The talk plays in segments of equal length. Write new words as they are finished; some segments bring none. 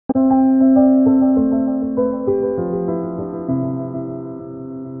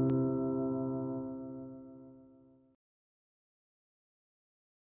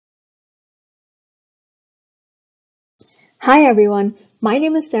Hi everyone, my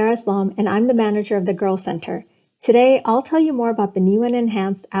name is Sarah Islam and I'm the manager of the Girls Center. Today, I'll tell you more about the new and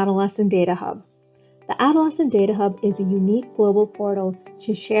enhanced Adolescent Data Hub. The Adolescent Data Hub is a unique global portal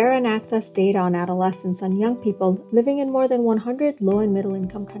to share and access data on adolescents and young people living in more than 100 low and middle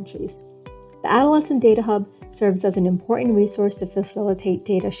income countries. The Adolescent Data Hub serves as an important resource to facilitate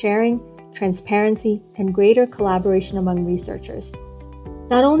data sharing, transparency, and greater collaboration among researchers.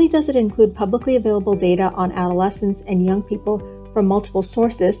 Not only does it include publicly available data on adolescents and young people from multiple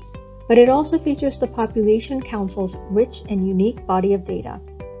sources, but it also features the Population Council's rich and unique body of data.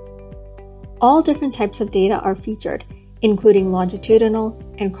 All different types of data are featured, including longitudinal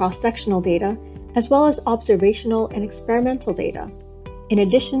and cross-sectional data, as well as observational and experimental data. In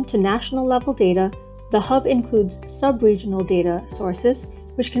addition to national-level data, the Hub includes sub-regional data sources,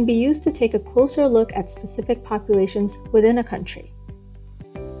 which can be used to take a closer look at specific populations within a country.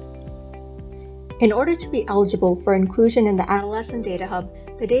 In order to be eligible for inclusion in the Adolescent Data Hub,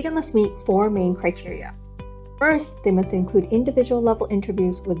 the data must meet 4 main criteria. First, they must include individual-level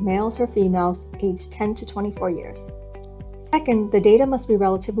interviews with males or females aged 10 to 24 years. Second, the data must be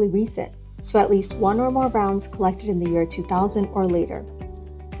relatively recent, so at least 1 or more rounds collected in the year 2000 or later.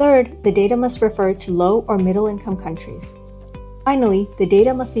 Third, the data must refer to low or middle-income countries. Finally, the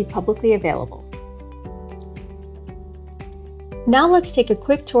data must be publicly available. Now let's take a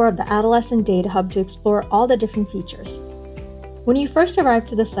quick tour of the Adolescent Data Hub to explore all the different features. When you first arrive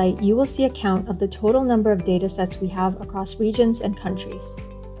to the site, you will see a count of the total number of datasets we have across regions and countries.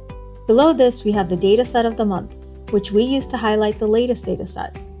 Below this, we have the dataset of the month, which we use to highlight the latest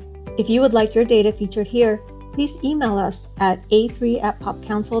dataset. If you would like your data featured here, please email us at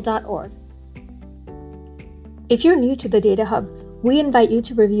a3@popcouncil.org. If you're new to the Data Hub, we invite you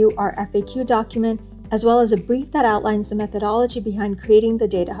to review our FAQ document as well as a brief that outlines the methodology behind creating the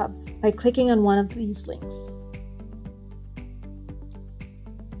Data Hub by clicking on one of these links.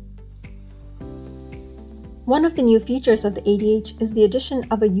 One of the new features of the ADH is the addition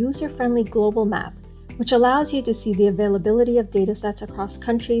of a user-friendly global map, which allows you to see the availability of datasets across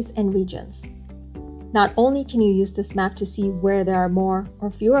countries and regions. Not only can you use this map to see where there are more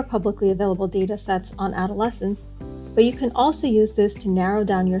or fewer publicly available datasets on adolescents, but you can also use this to narrow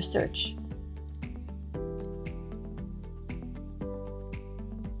down your search.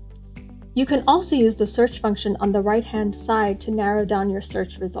 You can also use the search function on the right-hand side to narrow down your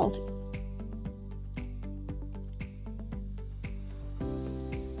search results.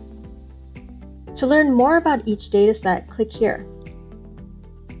 To learn more about each dataset, click here.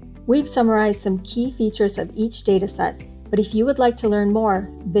 We've summarized some key features of each dataset, but if you would like to learn more,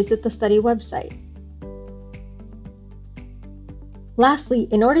 visit the study website. Lastly,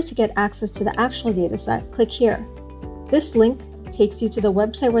 in order to get access to the actual dataset, click here. This link takes you to the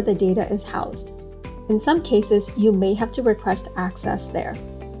website where the data is housed. In some cases, you may have to request access there.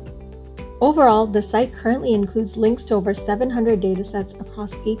 Overall, the site currently includes links to over 700 datasets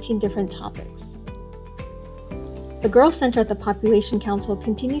across 18 different topics. The Girls Center at the Population Council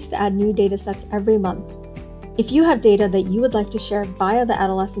continues to add new datasets every month. If you have data that you would like to share via the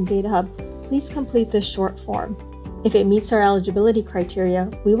Adolescent Data Hub, please complete this short form. If it meets our eligibility criteria,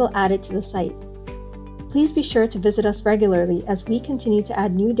 we will add it to the site. Please be sure to visit us regularly as we continue to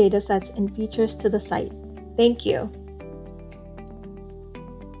add new datasets and features to the site. Thank you.